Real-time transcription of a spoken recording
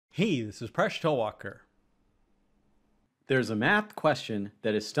Hey, this is Presh Talwalkar. There's a math question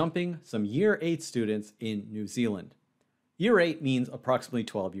that is stumping some Year 8 students in New Zealand. Year 8 means approximately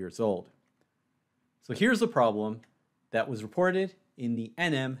 12 years old. So here's the problem that was reported in the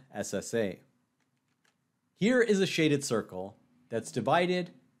NMSSA. Here is a shaded circle that's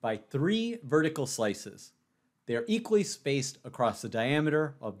divided by 3 vertical slices. They are equally spaced across the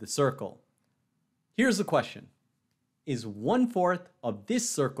diameter of the circle. Here's the question. Is 1/4 of this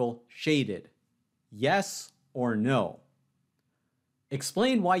circle shaded? Yes or no?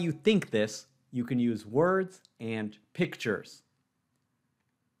 Explain why you think this. You can use words and pictures.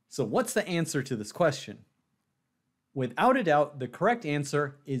 So what's the answer to this question? Without a doubt, the correct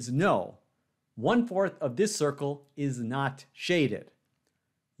answer is no. 1/4 of this circle is not shaded.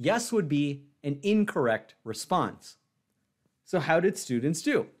 Yes would be an incorrect response. So how did students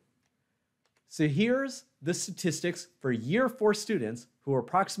do? So here's the statistics for Year 4 students who are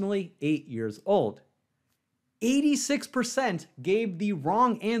approximately 8 years old. 86% gave the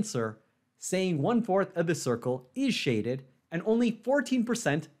wrong answer, saying 1/4 of the circle is shaded, and only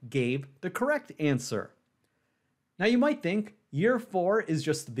 14% gave the correct answer. Now you might think Year 4 is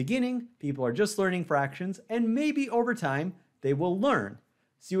just the beginning, people are just learning fractions, and maybe over time they will learn.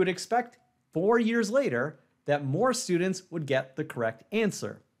 So you would expect 4 years later that more students would get the correct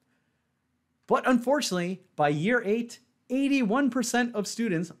answer. But unfortunately, by Year 8, 81% of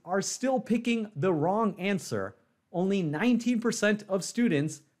students are still picking the wrong answer. Only 19% of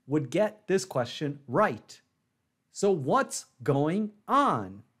students would get this question right. So what's going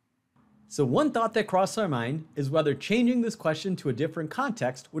on? So one thought that crossed our mind is whether changing this question to a different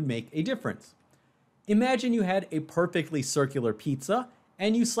context would make a difference. Imagine you had a perfectly circular pizza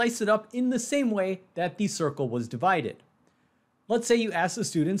and you slice it up in the same way that the circle was divided. Let's say you ask the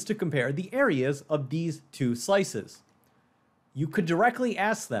students to compare the areas of these 2 slices. You could directly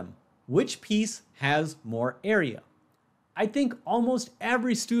ask them, which piece has more area? I think almost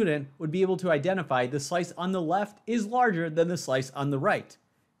every student would be able to identify the slice on the left is larger than the slice on the right.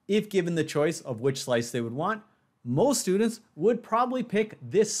 If given the choice of which slice they would want, most students would probably pick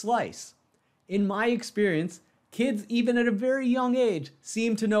this slice. In my experience, kids even at a very young age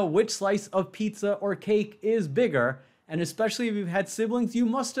seem to know which slice of pizza or cake is bigger. And especially if you've had siblings, you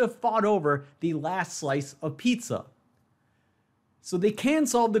must have fought over the last slice of pizza. So they can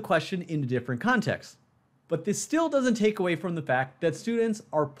solve the question in a different context. But this still doesn't take away from the fact that students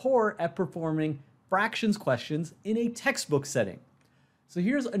are poor at performing fractions questions in a textbook setting. So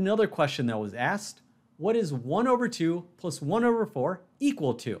here's another question that was asked. What is 1/2 plus 1/4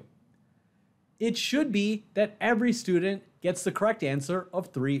 equal to? It should be that every student gets the correct answer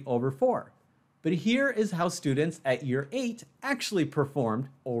of 3/4. But here is how students at Year 8 actually performed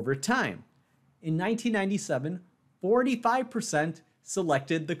over time. In 1997, 45%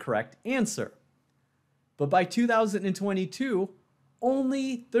 selected the correct answer. But by 2022,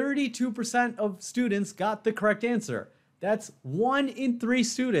 only 32% of students got the correct answer. That's 1 in 3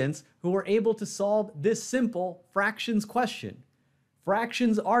 students who were able to solve this simple fractions question.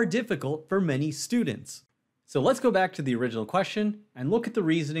 Fractions are difficult for many students. So let's go back to the original question and look at the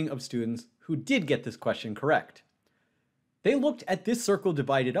reasoning of students who did get this question correct. They looked at this circle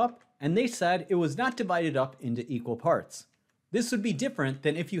divided up and they said it was not divided up into equal parts. This would be different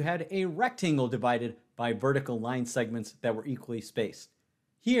than if you had a rectangle divided by vertical line segments that were equally spaced.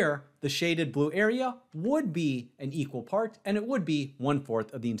 Here, the shaded blue area would be an equal part and it would be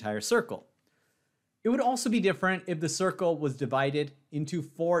 1/4 of the entire circle. It would also be different if the circle was divided into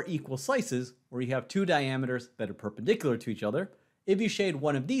 4 equal slices where you have 2 diameters that are perpendicular to each other. If you shade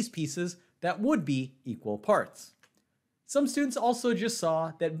one of these pieces, that would be equal parts. Some students also just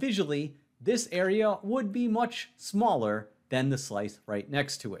saw that visually, this area would be much smaller than the slice right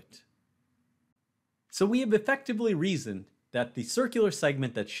next to it. So we have effectively reasoned that the circular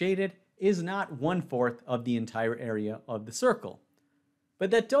segment that's shaded is not 1/4 of the entire area of the circle. But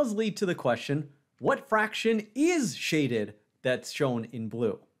that does lead to the question, what fraction is shaded that's shown in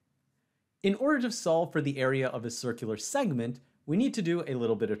blue? In order to solve for the area of a circular segment, we need to do a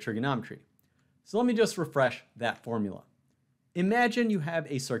little bit of trigonometry. So let me just refresh that formula. Imagine you have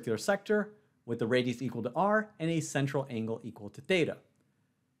a circular sector with the radius equal to r and a central angle equal to theta.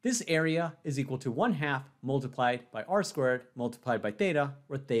 This area is equal to 1/2 multiplied by r squared multiplied by theta,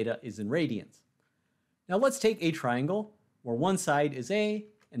 where theta is in radians. Now let's take a triangle where one side is A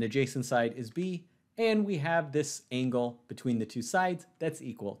and adjacent side is B, and we have this angle between the 2 sides that's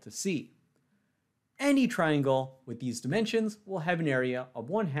equal to C. Any triangle with these dimensions will have an area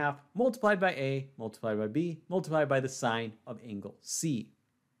of 1/2 multiplied by A multiplied by B multiplied by the sine of angle C.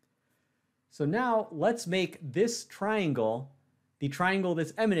 So now let's make this triangle the triangle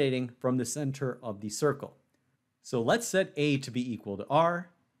that's emanating from the center of the circle. So let's set A to be equal to R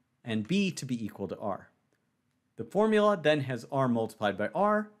and B to be equal to R. The formula then has R multiplied by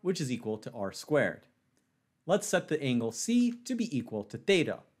R, which is equal to R squared. Let's set the angle C to be equal to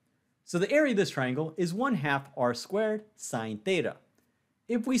theta. So the area of this triangle is 1/2 R squared sine theta.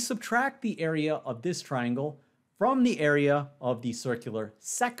 If we subtract the area of this triangle from the area of the circular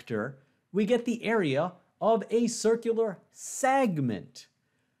sector, we get the area of a circular segment.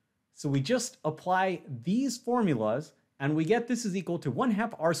 So we just apply these formulas and we get this is equal to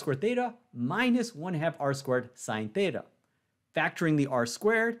 1/2 R squared theta minus 1/2 R squared sine theta. Factoring the R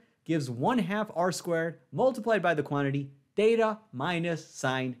squared gives 1/2 R squared multiplied by the quantity theta minus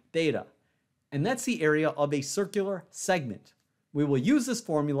sine theta. And that's the area of a circular segment. We will use this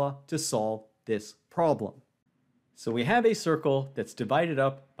formula to solve this problem. So we have a circle that's divided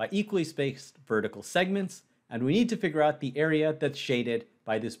up by equally spaced vertical segments, and we need to figure out the area that's shaded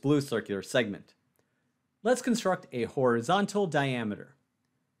by this blue circular segment. Let's construct a horizontal diameter.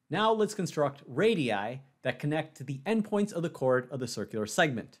 Now let's construct radii that connect to the endpoints of the chord of the circular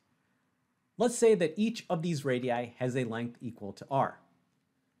segment. Let's say that each of these radii has a length equal to r.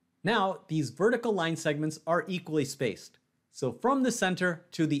 Now these vertical line segments are equally spaced. So from the center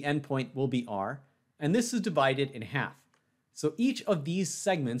to the endpoint will be r, and this is divided in half. So each of these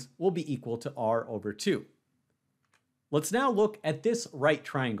segments will be equal to r over 2. Let's now look at this right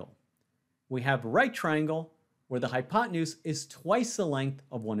triangle. We have a right triangle where the hypotenuse is twice the length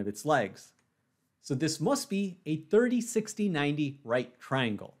of one of its legs. So this must be a 30, 60, 90 right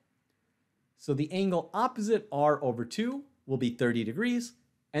triangle. So the angle opposite r over 2 will be 30 degrees,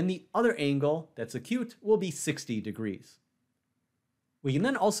 and the other angle that's acute will be 60 degrees. We can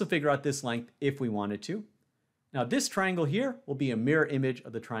then also figure out this length if we wanted to. Now this triangle here will be a mirror image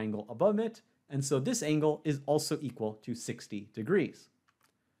of the triangle above it, and so this angle is also equal to 60 degrees.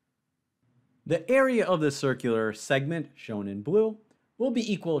 The area of the circular segment, shown in blue, will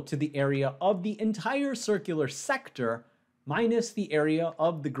be equal to the area of the entire circular sector minus the area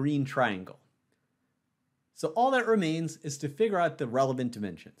of the green triangle. So all that remains is to figure out the relevant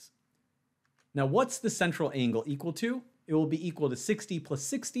dimensions. Now what's the central angle equal to? It will be equal to 60 plus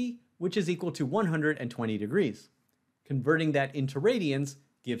 60, which is equal to 120 degrees. Converting that into radians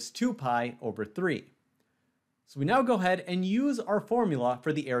gives 2 pi over 3. So we now go ahead and use our formula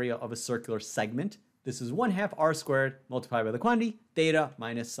for the area of a circular segment. This is 1/2 r squared multiplied by the quantity theta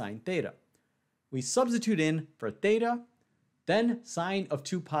minus sine theta. We substitute in for theta, then sine of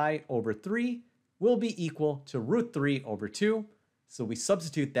 2 pi over 3 will be equal to root 3 over 2, so we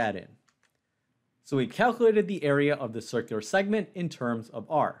substitute that in. So we calculated the area of the circular segment in terms of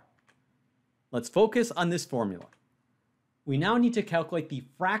r. Let's focus on this formula. We now need to calculate the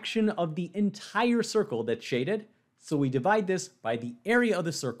fraction of the entire circle that's shaded, so we divide this by the area of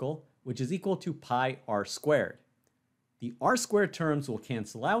the circle, which is equal to pi r squared. The r squared terms will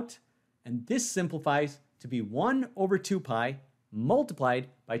cancel out, and this simplifies to be 1 over 2 pi multiplied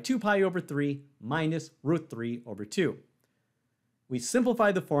by 2 pi over 3 minus root 3 over 2. We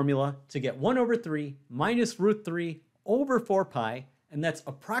simplify the formula to get 1 over 3 minus root 3 over 4 pi, and that's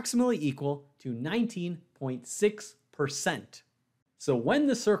approximately equal to 19.6%. So when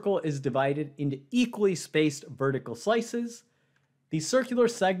the circle is divided into equally spaced vertical slices, the circular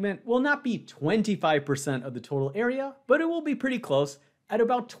segment will not be 25% of the total area, but it will be pretty close at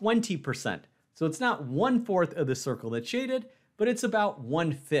about 20%. So it's not 1/4 of the circle that's shaded, but it's about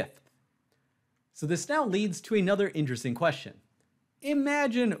 1/5. So this now leads to another interesting question.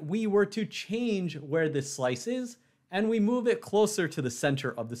 Imagine we were to change where this slice is, and we move it closer to the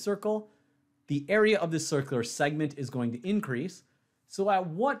center of the circle. The area of the circular segment is going to increase. So at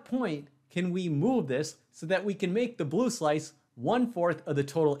what point can we move this so that we can make the blue slice 1/4 of the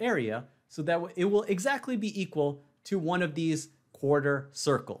total area so that it will exactly be equal to one of these quarter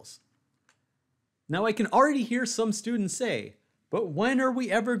circles? Now I can already hear some students say, but when are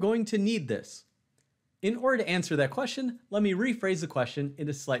we ever going to need this? In order to answer that question, let me rephrase the question in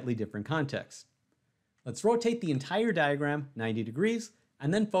a slightly different context. Let's rotate the entire diagram 90 degrees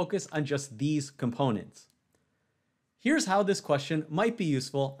and then focus on just these components. Here's how this question might be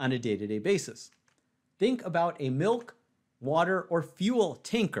useful on a day-to-day basis. Think about a milk, water, or fuel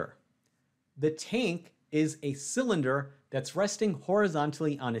tanker. The tank is a cylinder that's resting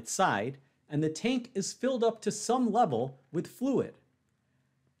horizontally on its side, and the tank is filled up to some level with fluid.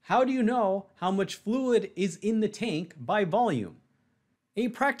 How do you know how much fluid is in the tank by volume? A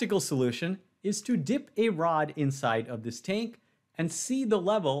practical solution is to dip a rod inside of this tank and see the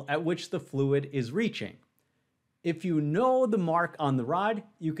level at which the fluid is reaching. If you know the mark on the rod,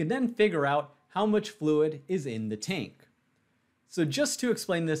 you can then figure out how much fluid is in the tank. So just to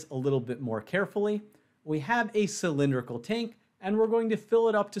explain this a little bit more carefully, we have a cylindrical tank and we're going to fill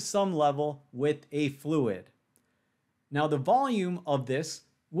it up to some level with a fluid. Now the volume of this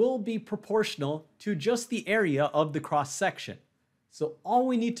will be proportional to just the area of the cross section. So all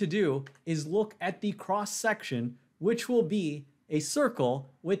we need to do is look at the cross section, which will be a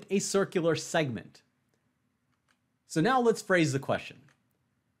circle with a circular segment. So now let's phrase the question.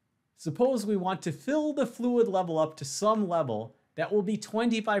 Suppose we want to fill the fluid level up to some level that will be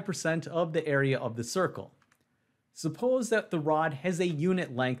 25% of the area of the circle. Suppose that the rod has a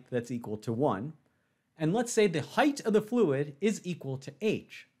unit length that's equal to 1, and let's say the height of the fluid is equal to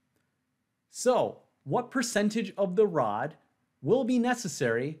h. So, what percentage of the rod will be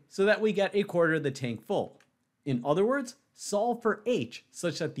necessary so that we get a quarter of the tank full? In other words, solve for h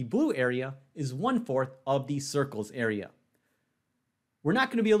such that the blue area is 1/4 of the circle's area. We're not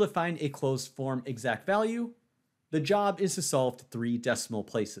going to be able to find a closed form exact value. The job is to solve to 3 decimal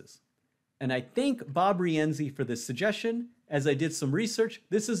places. And I thank Bob Rienzi for this suggestion. As I did some research,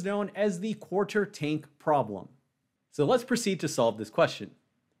 this is known as the quarter tank problem. So let's proceed to solve this question.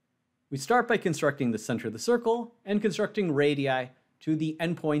 We start by constructing the center of the circle and constructing radii to the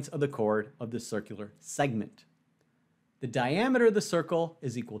endpoints of the chord of the circular segment. The diameter of the circle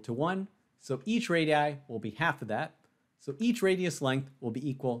is equal to 1, so each radii will be half of that. So each radius length will be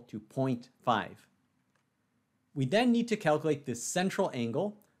equal to 0.5. We then need to calculate this central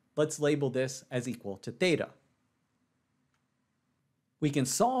angle. Let's label this as equal to theta. We can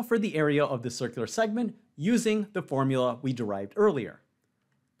solve for the area of the circular segment using the formula we derived earlier.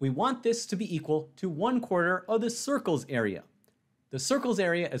 We want this to be equal to 1/4 of the circle's area. The circle's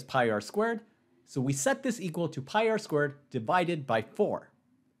area is pi r squared, so we set this equal to pi r squared divided by 4.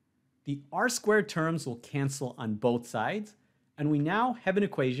 The r squared terms will cancel on both sides, and we now have an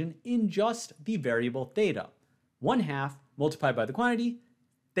equation in just the variable theta. 1/2 multiplied by the quantity,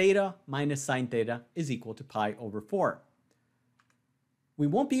 theta minus sine theta is equal to pi over 4. We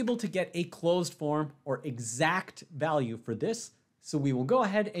won't be able to get a closed form or exact value for this, so we will go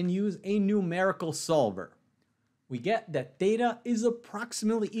ahead and use a numerical solver. We get that theta is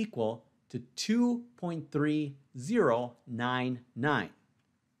approximately equal to 2.3099.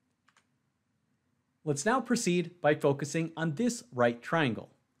 Let's now proceed by focusing on this right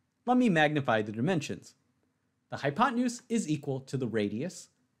triangle. Let me magnify the dimensions. The hypotenuse is equal to the radius.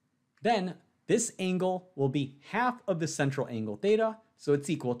 Then this angle will be half of the central angle theta, so it's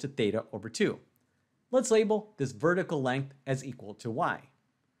equal to theta over 2. Let's label this vertical length as equal to y.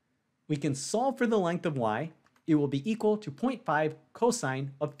 We can solve for the length of y. It will be equal to 0.5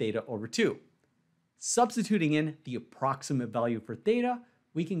 cosine of theta over 2. Substituting in the approximate value for theta,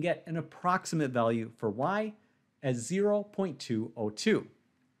 we can get an approximate value for y as 0.202.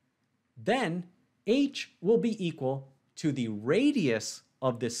 Then h will be equal to the radius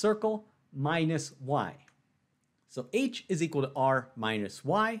of this circle minus y. So h is equal to r minus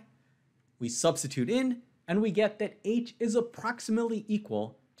y. We substitute in and we get that h is approximately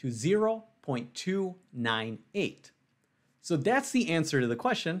equal to 0.298. So that's the answer to the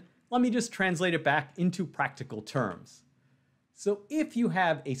question. Let me just translate it back into practical terms. So if you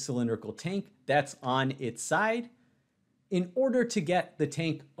have a cylindrical tank that's on its side, in order to get the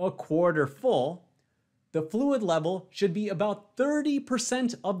tank 1/4 full, the fluid level should be about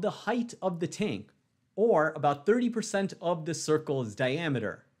 30% of the height of the tank, or about 30% of the circle's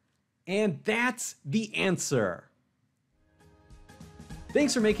diameter. And that's the answer.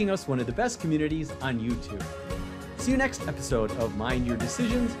 Thanks for making us one of the best communities on YouTube. See you next episode of Mind Your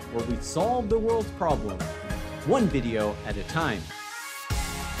Decisions, where we solve the world's problems, one video at a time.